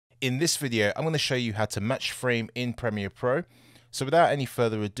In this video, I'm going to show you how to match frame in Premiere Pro. So without any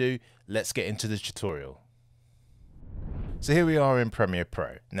further ado, let's get into the tutorial. So here we are in Premiere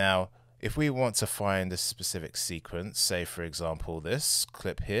Pro. Now, if we want to find a specific sequence, say for example this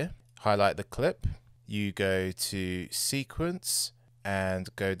clip here, highlight the clip, you go to sequence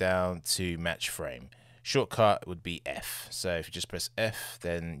and go down to match frame. Shortcut would be F. So if you just press F,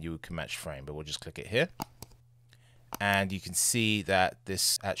 then you can match frame, but we'll just click it here. And you can see that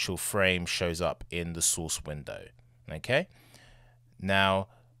this actual frame shows up in the source window. Okay. Now,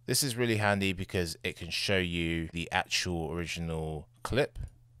 this is really handy because it can show you the actual original clip.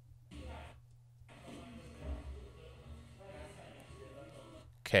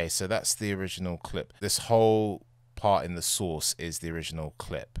 Okay, so that's the original clip. This whole part in the source is the original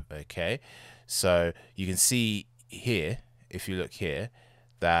clip. Okay, so you can see here, if you look here,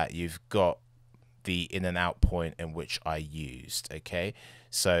 that you've got the in and out point in which I used. Okay,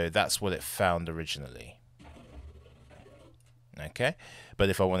 so that's what it found originally. Okay, but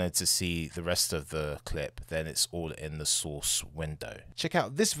if I wanted to see the rest of the clip, then it's all in the source window. Check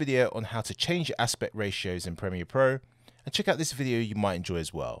out this video on how to change your aspect ratios in Premiere Pro, and check out this video you might enjoy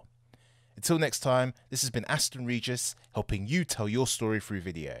as well. Until next time, this has been Asten Regis, helping you tell your story through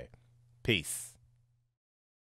video. Peace.